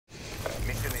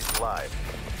alive.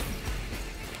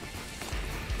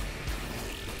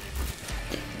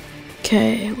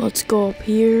 Okay, let's go up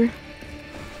here.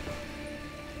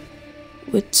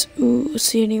 Ooh,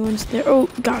 see anyone's there? Oh,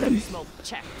 got him.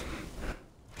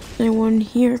 Anyone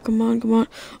here? Come on, come on.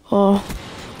 Oh,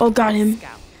 got him.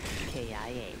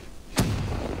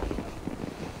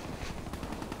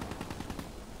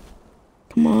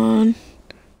 Come on.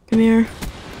 Come here.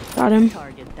 Got him.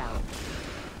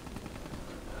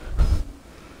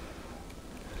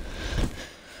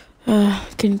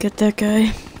 Couldn't get that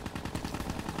guy.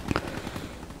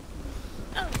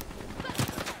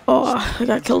 Oh, I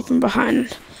got killed from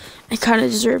behind. I kind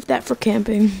of deserved that for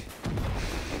camping.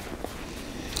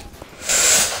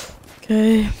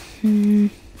 Okay.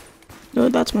 No,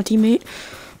 that's my teammate.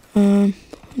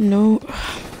 No.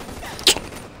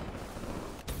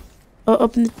 Oh,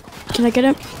 up in the... Can I get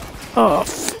him? Oh.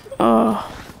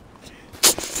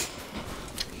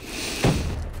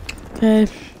 Okay.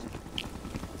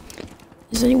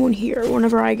 Is anyone here?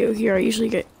 Whenever I go here, I usually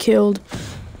get killed.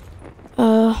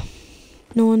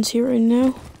 No one's here right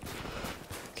now.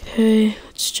 Okay,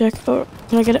 let's check. Oh,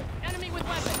 can I get it? Enemy with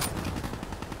weapon.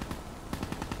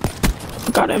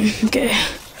 Got him. Okay.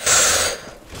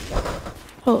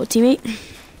 Oh, teammate.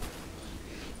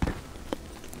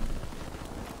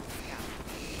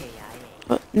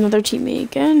 Oh, another teammate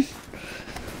again.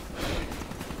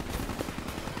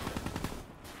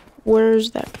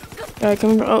 Where's that guy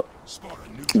coming from? Oh,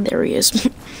 there he is.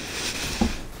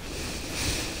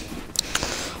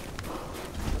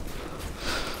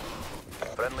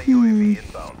 Friendly UAV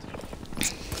inbound.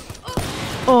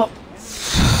 Oh.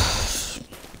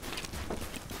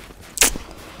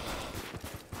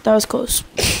 That was close.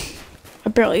 I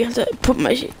barely had to put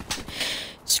my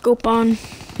scope on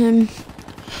him.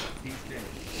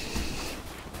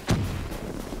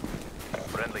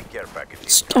 Friendly care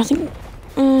package. I think,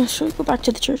 should we go back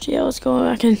to the church? Yeah, let's go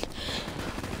back in.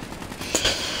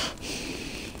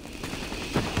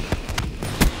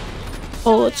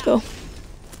 Oh, let's go.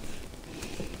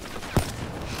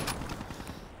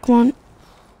 Come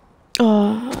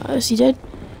on. Is he dead?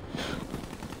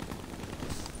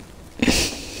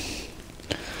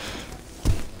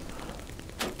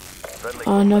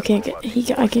 Oh no, I can't get.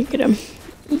 I can't get him.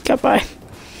 He got by.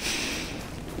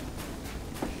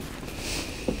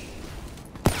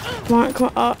 Come on,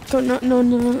 come on. Oh, go, no.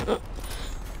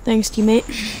 Thanks, teammate.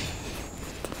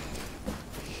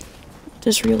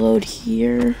 Just reload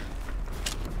here.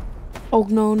 Oh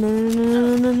no.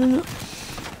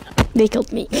 They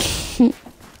killed me.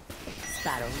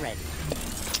 Sparrow ready.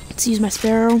 Let's use my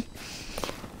sparrow.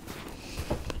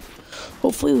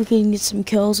 Hopefully we can get some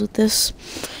kills with this.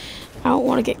 I don't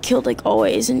want to get killed like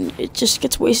always and it just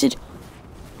gets wasted.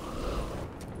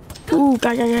 Ooh,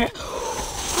 guy.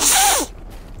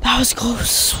 That was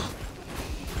close.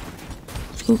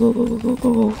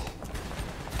 Go.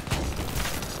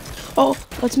 Oh,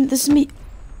 this is me.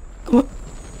 Come on.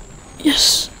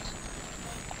 Yes.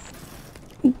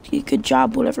 Good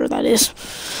job, whatever that is.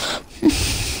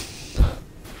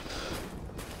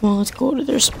 Well, let's go to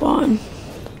their spawn.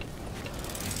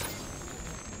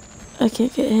 I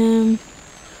can't get him.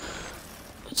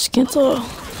 Let's cancel.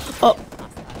 Oh,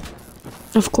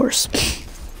 of course.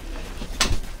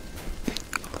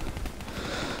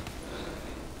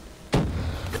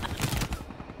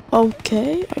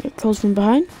 Okay, I got killed from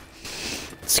behind.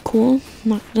 It's cool.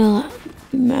 I'm not gonna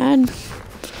be mad.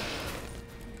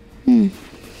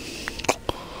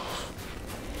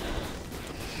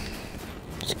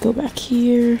 Let's go back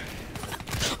here.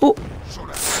 Oh,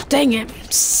 dang it!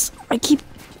 I keep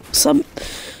some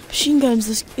machine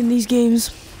guns in these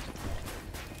games.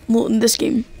 Well, in this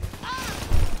game.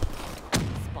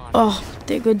 Oh,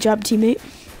 good job, teammate.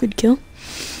 Good kill.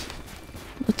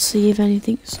 Let's see if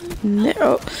anything's in there.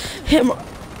 Oh, hit him.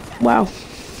 Wow.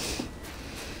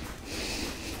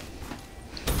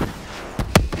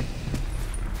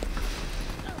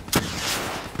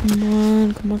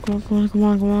 Come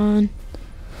on.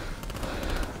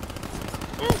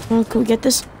 Oh, can we get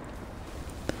this?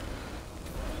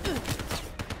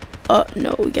 Oh,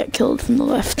 no, we got killed from the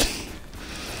left.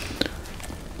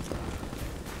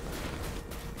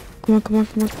 Come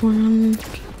on.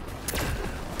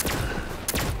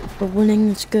 We're winning,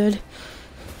 that's good.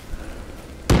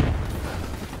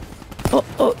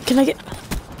 Oh, can I get...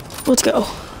 Let's go.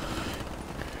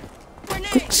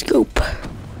 Quick scoop.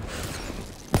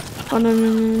 Oh,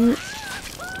 no.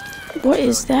 What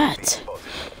is that?